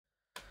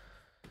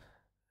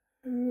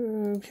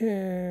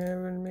Okay, I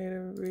haven't made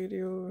a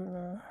video in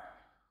a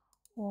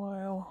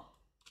while.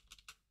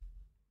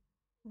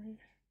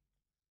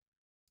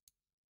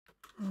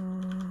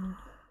 Mm.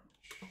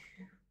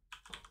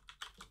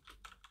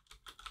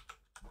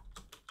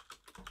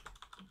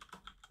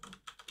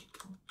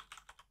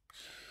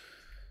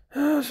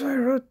 So I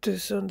wrote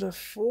this on the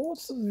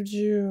 4th of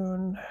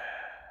June.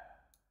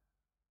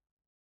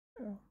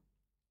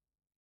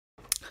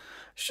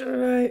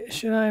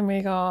 Should I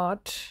make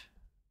art?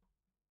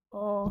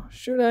 Or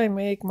should I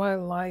make my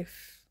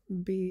life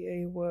be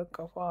a work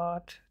of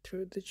art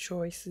through the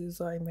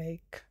choices I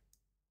make?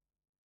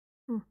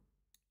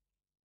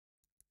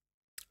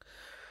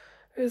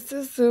 Is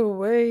this a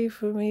way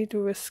for me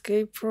to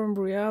escape from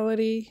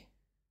reality?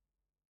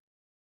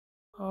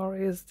 Or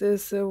is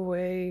this a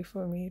way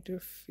for me to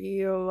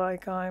feel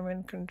like I'm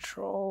in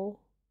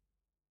control?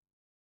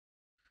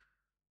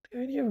 The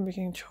idea of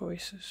making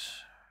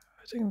choices.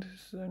 I think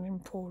this is an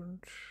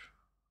important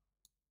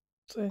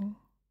thing.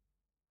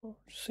 Well,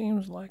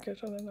 seems like it,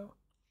 I don't know.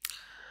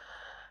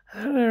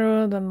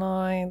 And the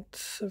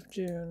 9th of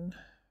June.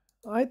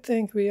 I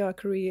think we are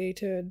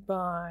created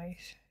by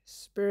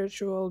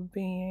spiritual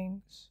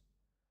beings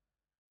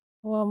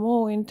who are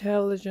more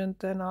intelligent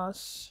than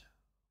us,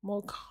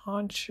 more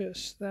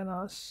conscious than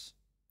us,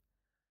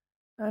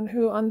 and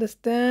who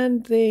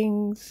understand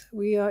things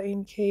we are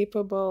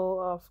incapable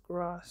of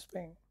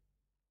grasping.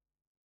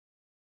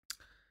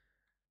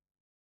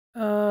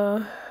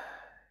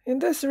 In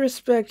this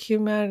respect,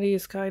 humanity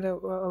is kind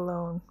of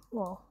alone.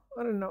 Well,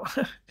 I don't know.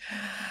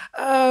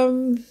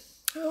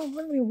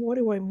 What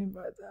do I mean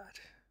by that?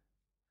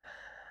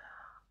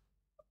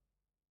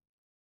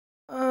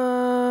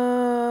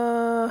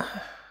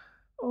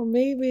 Or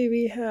maybe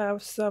we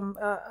have some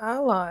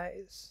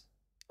allies.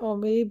 Or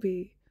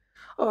maybe,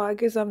 oh, I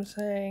guess I'm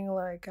saying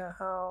like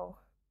how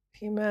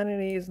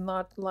humanity is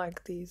not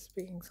like these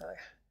beings.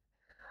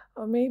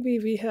 Or maybe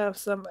we have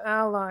some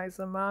allies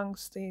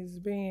amongst these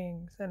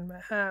beings, and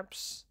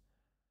perhaps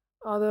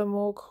other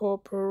more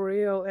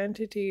corporeal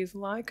entities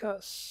like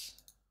us.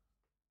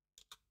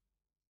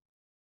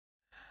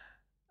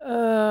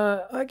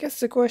 I guess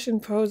the question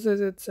poses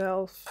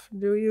itself.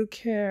 Do you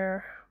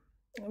care?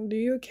 Do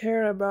you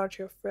care about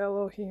your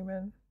fellow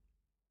human?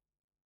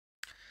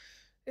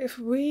 If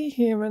we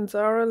humans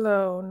are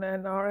alone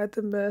and are at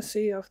the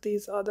mercy of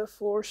these other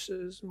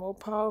forces, more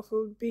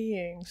powerful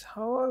beings,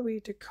 how are we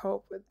to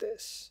cope with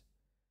this?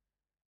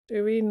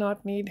 Do we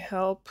not need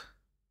help?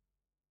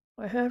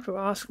 I have to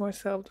ask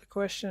myself the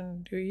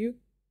question, do you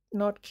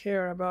not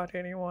care about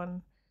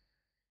anyone?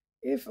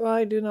 If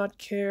I do not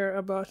care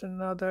about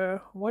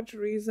another, what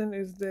reason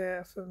is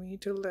there for me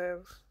to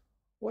live?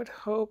 What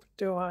hope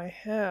do I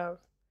have?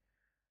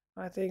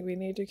 I think we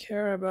need to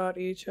care about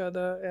each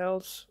other,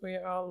 else we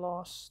are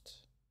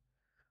lost.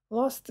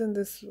 Lost in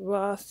this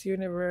vast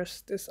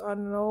universe, this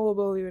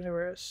unknowable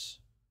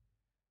universe.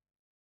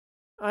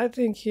 I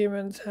think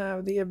humans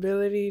have the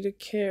ability to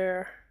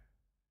care.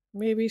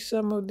 Maybe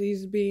some of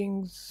these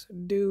beings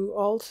do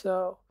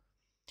also.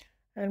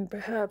 And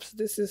perhaps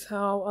this is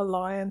how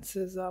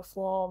alliances are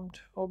formed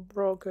or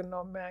broken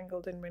or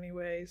mangled in many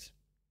ways.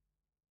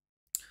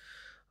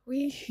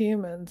 We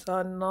humans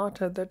are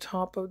not at the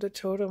top of the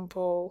totem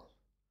pole.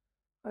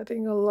 I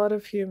think a lot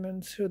of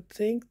humans who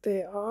think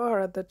they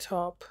are at the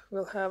top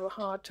will have a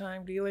hard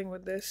time dealing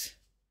with this.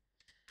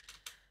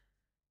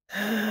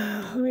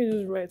 Let me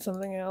just write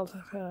something else.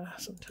 I've had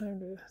some time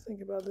to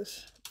think about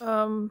this.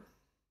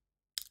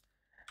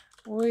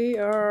 We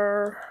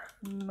are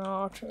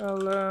not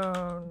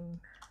alone.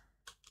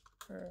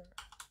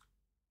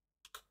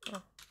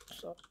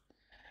 So,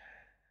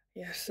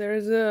 yes, there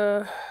is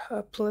a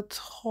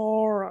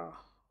plethora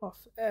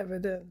of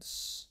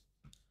evidence,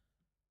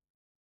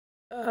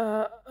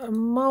 a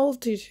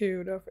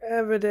multitude of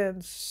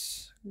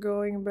evidence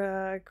going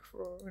back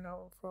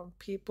from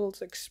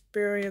people's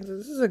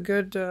experiences. This is a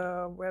good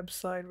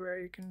website where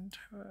you can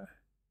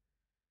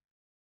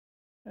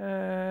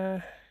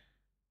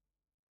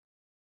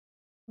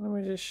let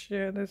me just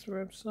share this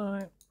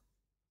website.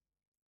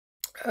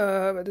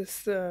 But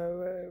this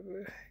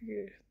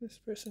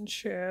person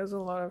shares a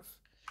lot of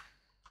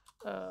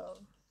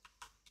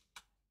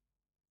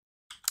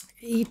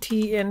ET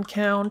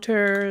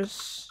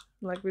encounters,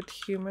 like with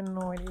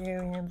humanoid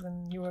aliens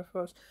and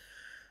UFOs.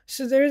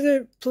 So there's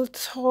a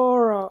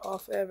plethora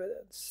of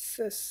evidence.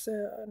 There's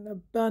an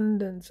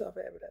abundance of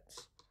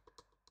evidence.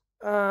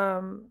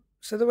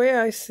 So the way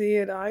I see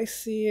it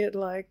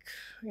like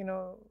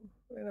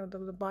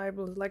the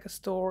Bible is like a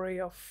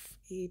story of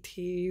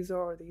ETs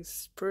or these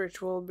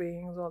spiritual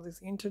beings or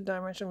these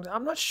interdimensional.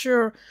 I'm not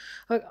sure,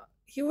 like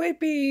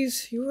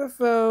UAPs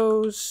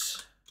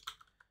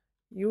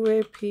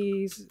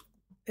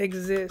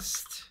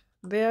exist.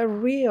 They are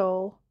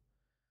real.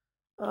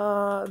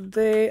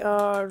 They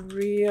are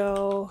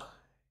real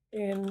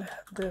in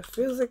the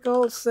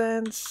physical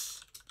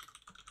sense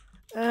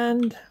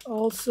and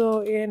also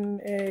in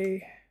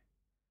a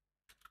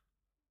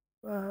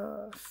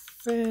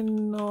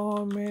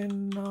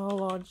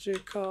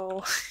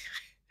phenomenological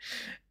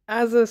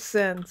as a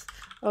sense.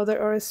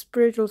 or a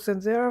spiritual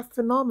sense. There are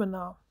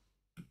phenomena.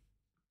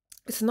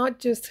 It's not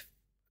just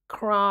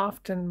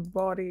craft and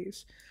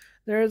bodies.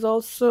 There is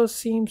also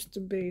seems to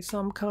be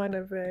some kind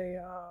of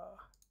a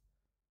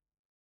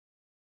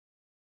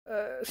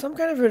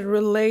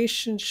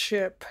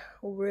relationship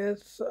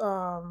with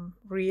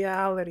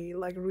reality.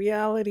 Like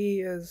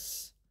reality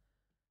is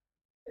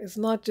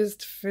not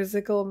just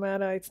physical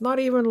matter. It's not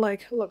even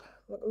like look.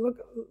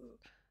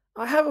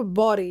 I have a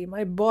body.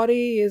 My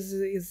body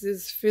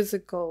is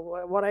physical.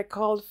 What I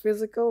call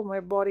physical,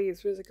 my body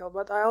is physical.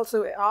 But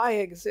I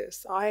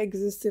exist. I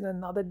exist in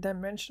another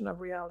dimension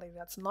of reality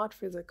that's not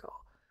physical.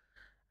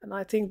 And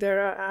I think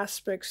there are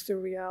aspects to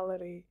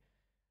reality,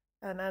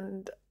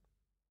 and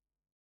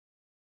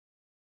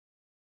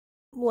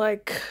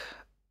like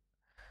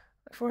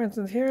for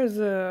instance, here is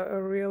a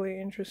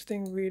really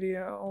interesting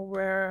video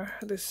where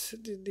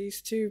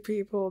these two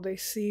people, they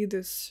see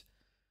this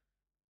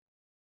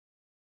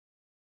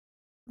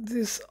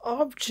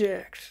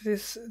object.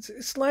 This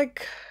it's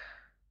like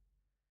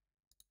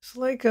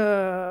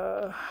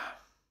a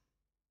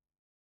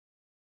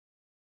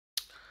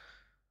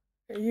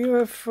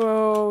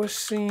UFO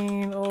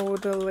seen over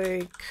the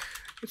lake.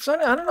 It's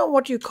not, I don't know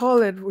what you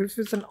call it, if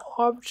it's an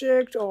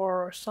object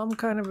or some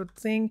kind of a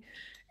thing.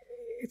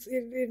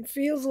 It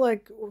feels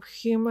like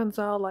humans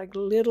are like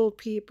little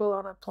people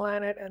on a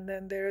planet, and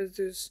then there's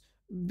this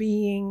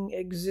being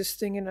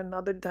existing in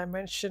another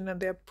dimension,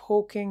 and they're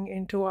poking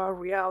into our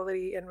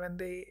reality. And when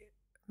they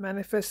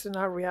manifest in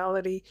our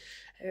reality,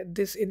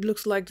 this it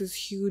looks like this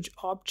huge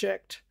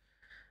object.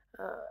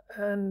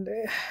 And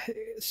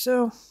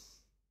so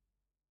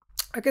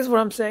I guess what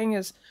I'm saying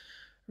is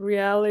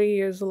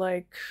reality is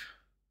like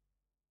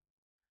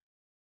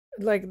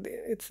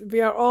it's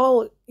we are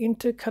all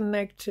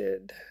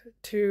interconnected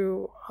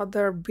to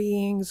other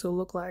beings who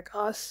look like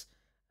us,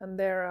 and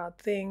there are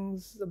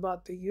things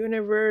about the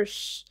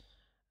universe,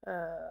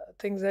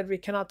 things that we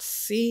cannot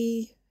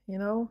see, you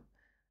know.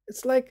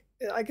 It's like,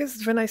 I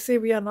guess when I say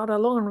we are not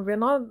alone, we're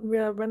not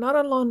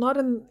alone, not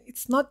in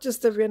it's not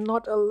just that we're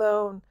not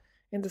alone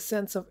in the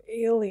sense of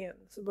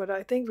aliens, but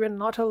I think we're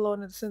not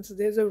alone in the sense that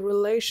there's a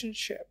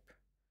relationship.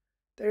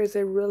 There is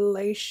a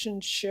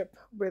relationship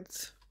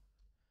with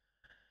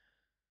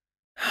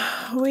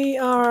we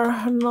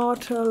are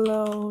not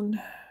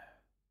alone.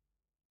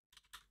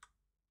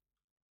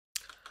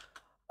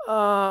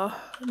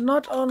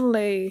 Not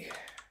only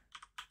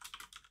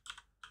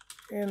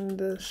in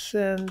the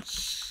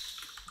sense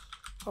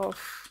of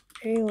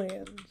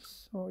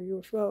aliens or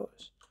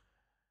UFOs,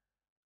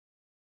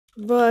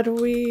 but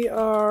we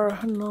are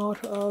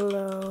not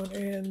alone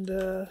in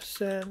the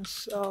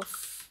sense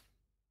of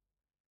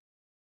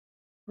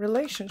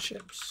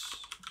relationships.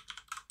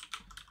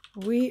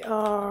 We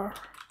are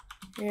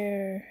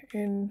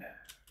in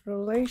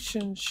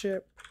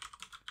relationship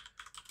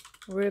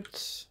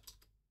with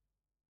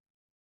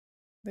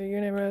the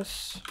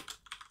universe,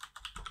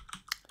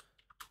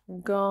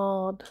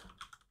 God,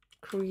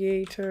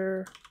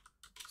 creator,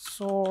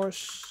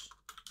 source,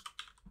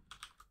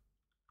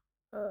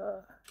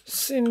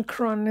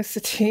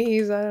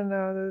 synchronicities. I don't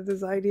know,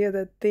 this idea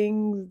that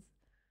things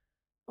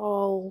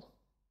all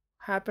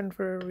happen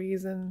for a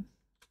reason.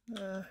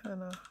 I don't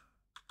know.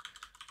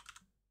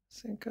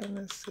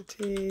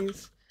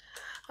 Synchronicities.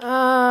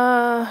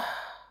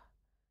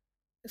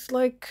 It's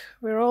like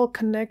we're all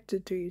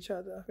connected to each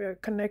other. We're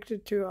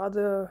connected to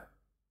other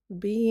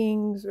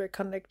beings. We're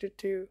connected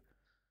to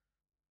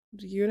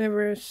the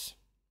universe.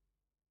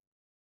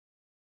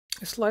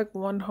 It's like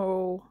one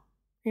whole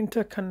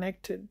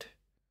interconnected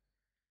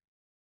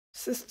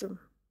system.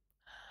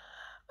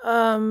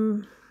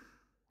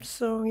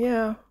 So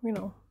yeah, you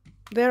know,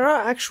 there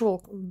are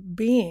actual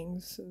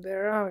beings.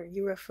 There are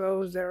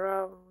UFOs.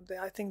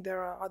 I think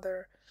there are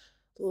other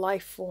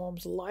life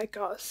forms like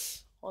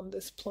us on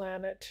this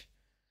planet,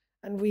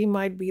 and we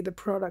might be the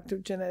product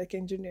of genetic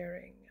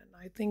engineering. And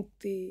I think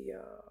the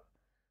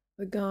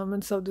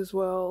governments of this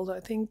world, I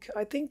think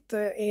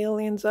the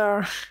aliens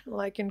are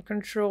like in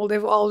control.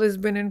 They've always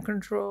been in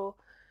control.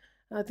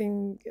 I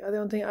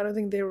don't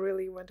think they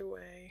really went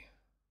away.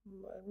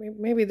 But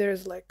maybe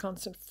there's like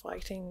constant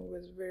fighting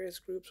with various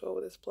groups over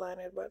this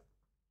planet, but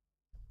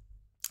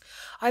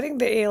I think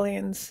the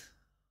aliens,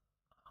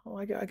 oh,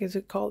 I guess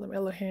you call them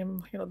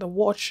Elohim, the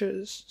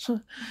Watchers.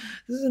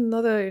 This is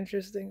another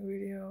interesting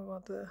video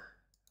about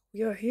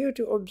we are here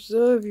to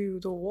observe you,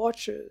 the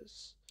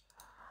Watchers.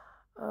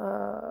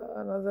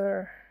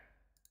 Another,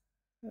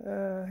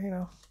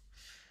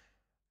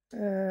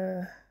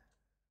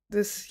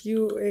 this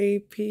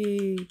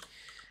UAP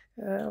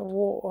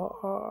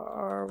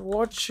are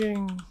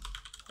watching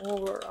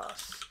over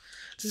us.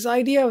 This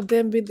idea of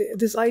them,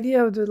 this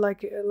idea of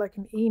like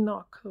an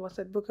Enoch. What's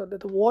that book of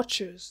the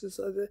Watchers?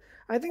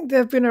 I think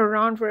they've been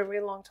around for a very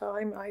long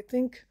time. I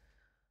think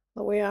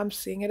the way I'm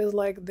seeing it is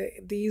like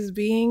these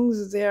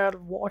beings, they are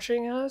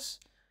watching us,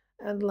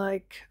 and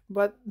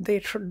but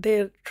they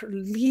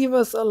leave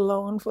us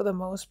alone for the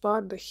most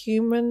part. The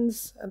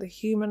humans and the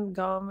human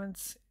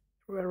governments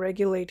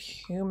regulate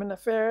human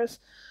affairs,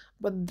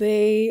 but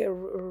they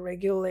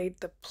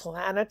regulate the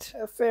planet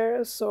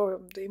affairs.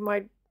 So they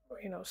might,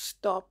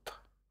 stop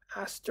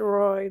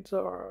asteroids,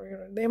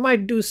 or they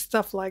might do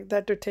stuff like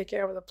that to take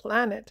care of the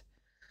planet.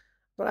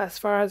 But as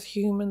far as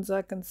humans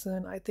are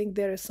concerned, I think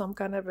there is some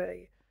kind of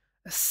a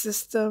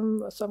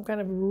system, some kind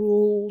of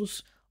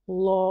rules,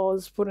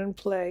 laws put in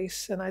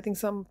place, and I think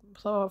some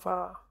of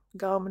our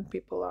government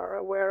people are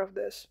aware of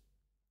this.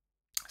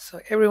 So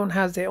everyone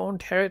has their own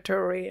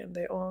territory and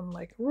their own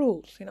like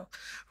rules,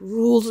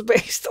 rules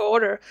based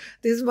order.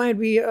 This might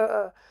be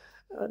a,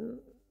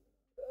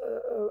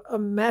 a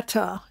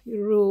meta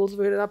rules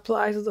where it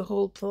applies to the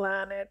whole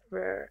planet,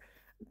 where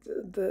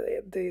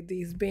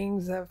these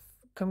beings have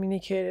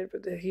communicated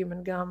with the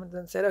human government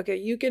and said, okay,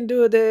 you can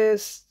do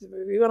this.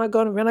 We're not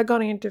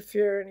gonna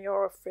interfere in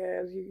your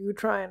affairs. You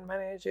try and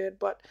manage it,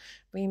 but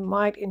we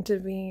might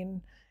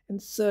intervene in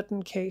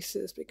certain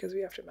cases because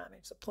we have to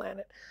manage the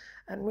planet.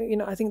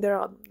 And I think there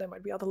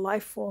might be other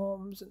life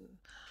forms and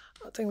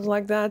things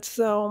like that.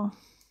 So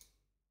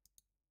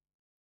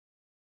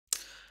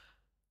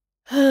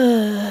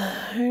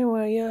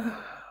anyway,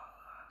 yeah,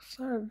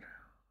 started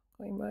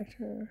going back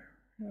to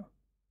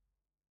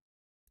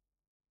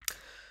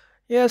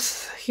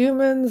yes,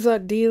 humans are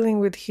dealing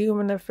with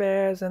human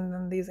affairs, and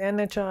then these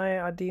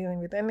NHI are dealing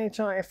with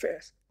NHI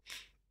affairs.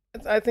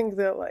 I think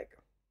they're like,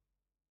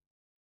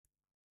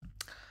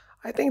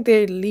 I think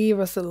they leave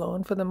us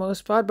alone for the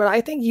most part, but I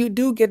think you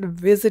do get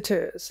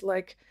visitors.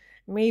 Like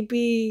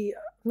maybe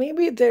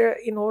they're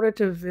in order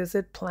to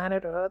visit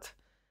planet Earth.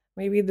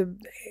 Maybe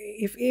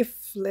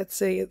if let's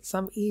say it's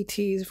some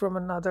ETs from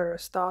another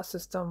star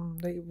system,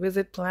 they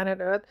visit planet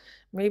Earth,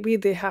 maybe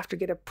they have to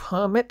get a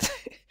permit.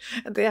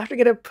 And they have to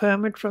get a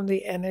permit from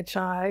the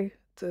NHI,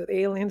 the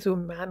aliens who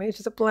manage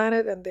the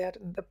planet, and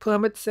the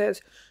permit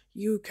says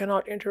you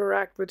cannot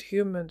interact with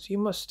humans. You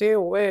must stay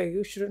away.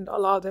 You shouldn't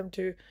allow them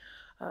to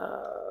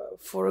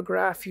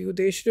photograph you.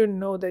 They shouldn't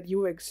know that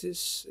you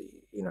exist.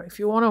 If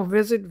you want to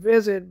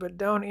visit, but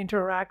don't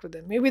interact with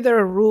them. Maybe there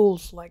are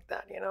rules like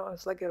that.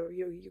 It's like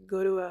you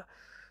go to a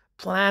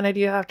planet,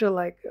 you have to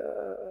like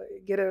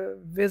get a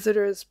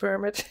visitor's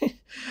permit,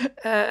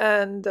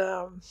 and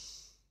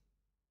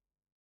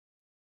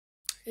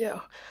yeah,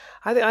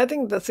 I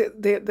think that's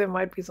it. There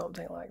might be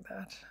something like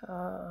that.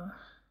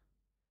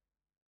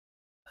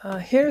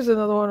 Here's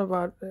another one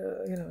about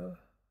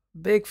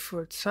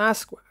Bigfoot,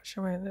 Sasquatch.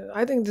 I mean,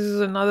 I think this is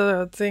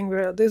another thing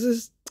where this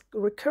is a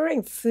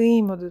recurring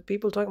theme of the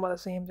people talking about the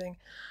same thing,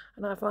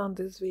 and I found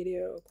this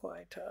video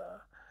quite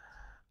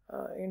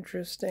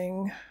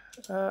interesting.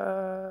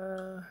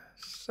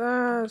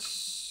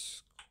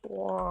 Sasquatch,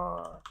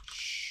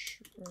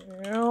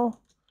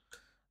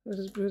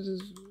 this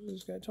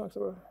guy talks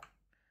about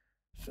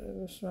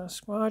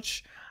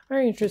Sasquatch.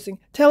 Very interesting.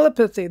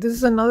 Telepathy. This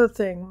is another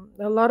thing.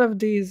 A lot of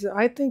these,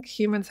 I think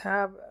humans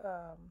have.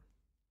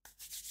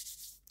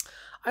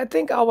 I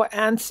think our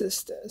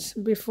ancestors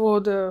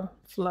before the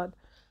flood.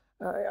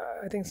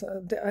 I think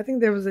so. I think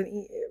there was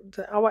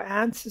our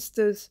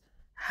ancestors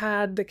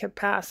had the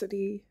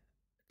capacity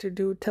to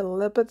do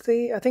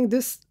telepathy. I think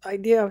this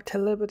idea of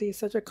telepathy is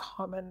such a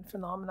common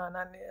phenomenon,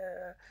 and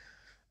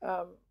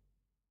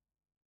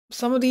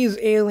some of these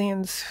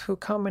aliens who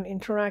come and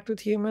interact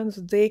with humans,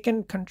 they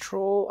can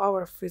control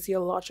our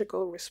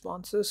physiological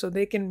responses. So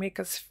they can make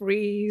us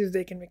freeze,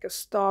 they can make us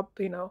stop,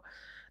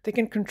 they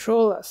can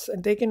control us,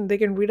 and they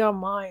can read our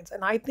minds.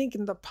 And I think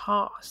in the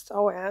past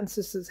our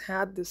ancestors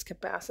had this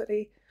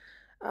capacity.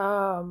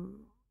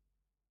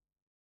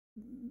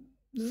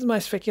 This is my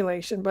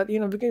speculation, but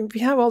we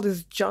have all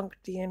this junk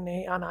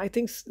DNA, and I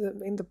think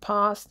in the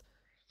past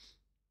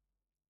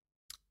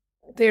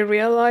they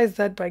realized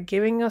that by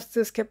giving us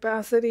this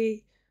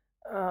capacity,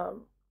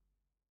 and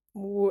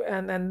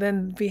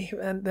then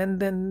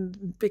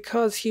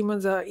because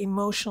humans are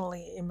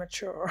emotionally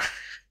immature,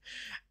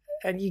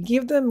 and you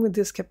give them with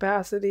this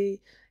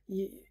capacity,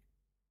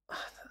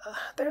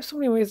 there's so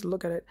many ways to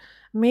look at it.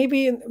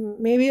 Maybe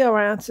our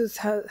ancestors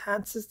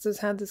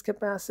had this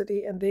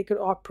capacity, and they could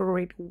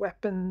operate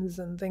weapons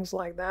and things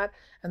like that,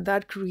 and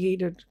that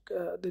created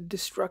the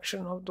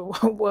destruction of the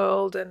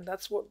world, and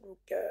that's what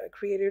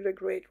created a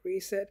great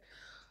reset.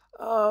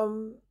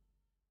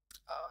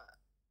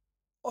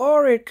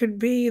 Or it could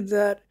be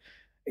that,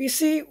 you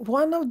see,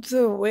 one of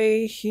the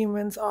way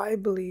humans, I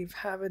believe,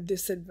 have a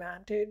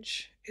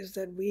disadvantage is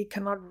that we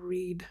cannot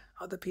read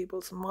other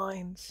people's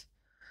minds.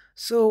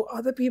 So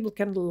other people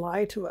can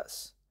lie to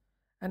us,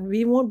 and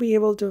we won't be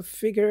able to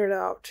figure it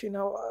out.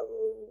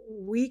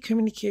 We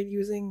communicate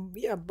using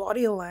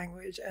body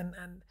language and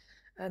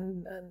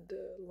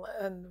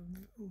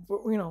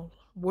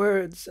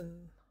words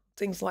and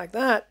things like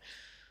that.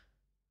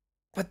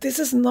 But this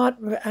is not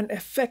an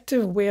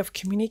effective way of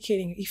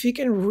communicating. If you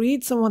can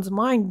read someone's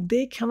mind,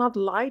 they cannot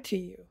lie to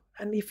you.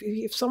 And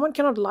if someone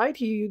cannot lie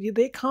to you,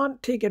 they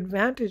can't take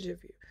advantage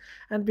of you.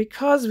 And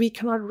because we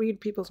cannot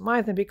read people's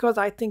minds, and because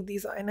I think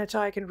these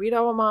NHI can read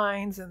our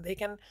minds, and they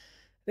can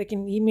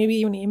maybe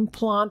even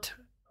implant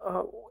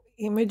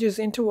images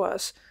into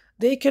us,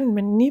 they can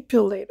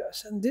manipulate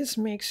us, and this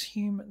makes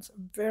humans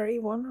very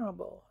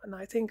vulnerable. And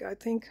I think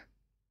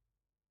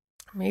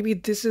maybe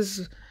this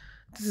is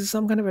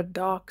some kind of a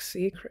dark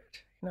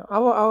secret.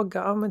 Our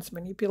governments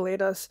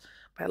manipulate us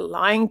by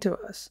lying to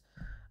us.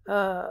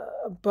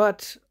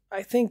 But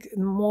I think a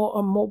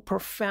more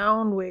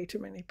profound way to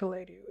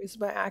manipulate you is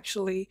by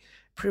actually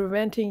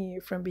preventing you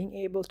from being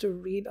able to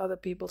read other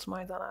people's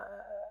minds. And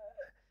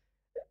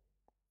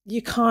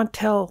you can't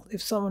tell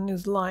if someone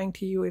is lying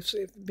to you. If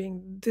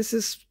being this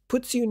is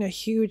puts you in a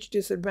huge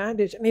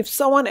disadvantage. And if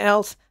someone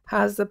else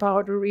has the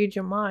power to read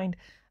your mind,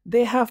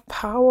 they have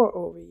power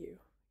over you.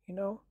 You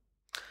know,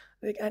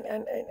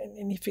 and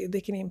if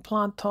they can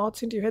implant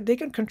thoughts into your head, they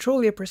can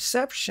control your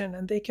perception,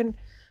 and they can,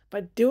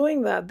 by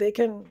doing that, they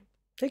can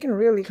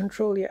really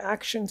control your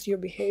actions, your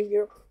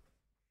behavior.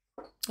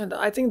 And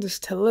I think this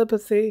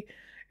telepathy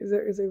is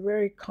a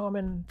very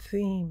common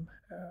theme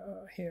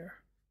here.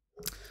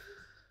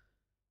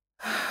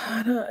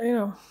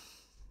 And,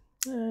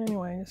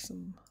 anyway,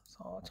 some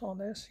thoughts on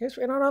this. Yes,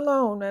 we're not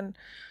alone, and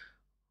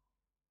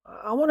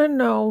I want to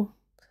know.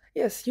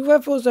 Yes,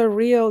 UFOs are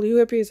real.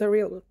 UAPs are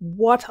real.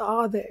 What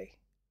are they?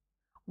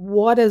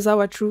 What is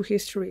our true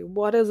history?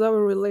 What is our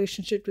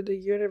relationship to the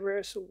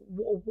universe?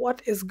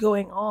 What is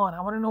going on? I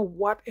want to know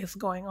what is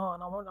going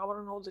on. I want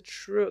to know the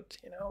truth.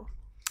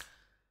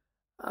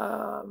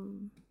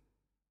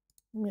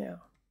 Yeah.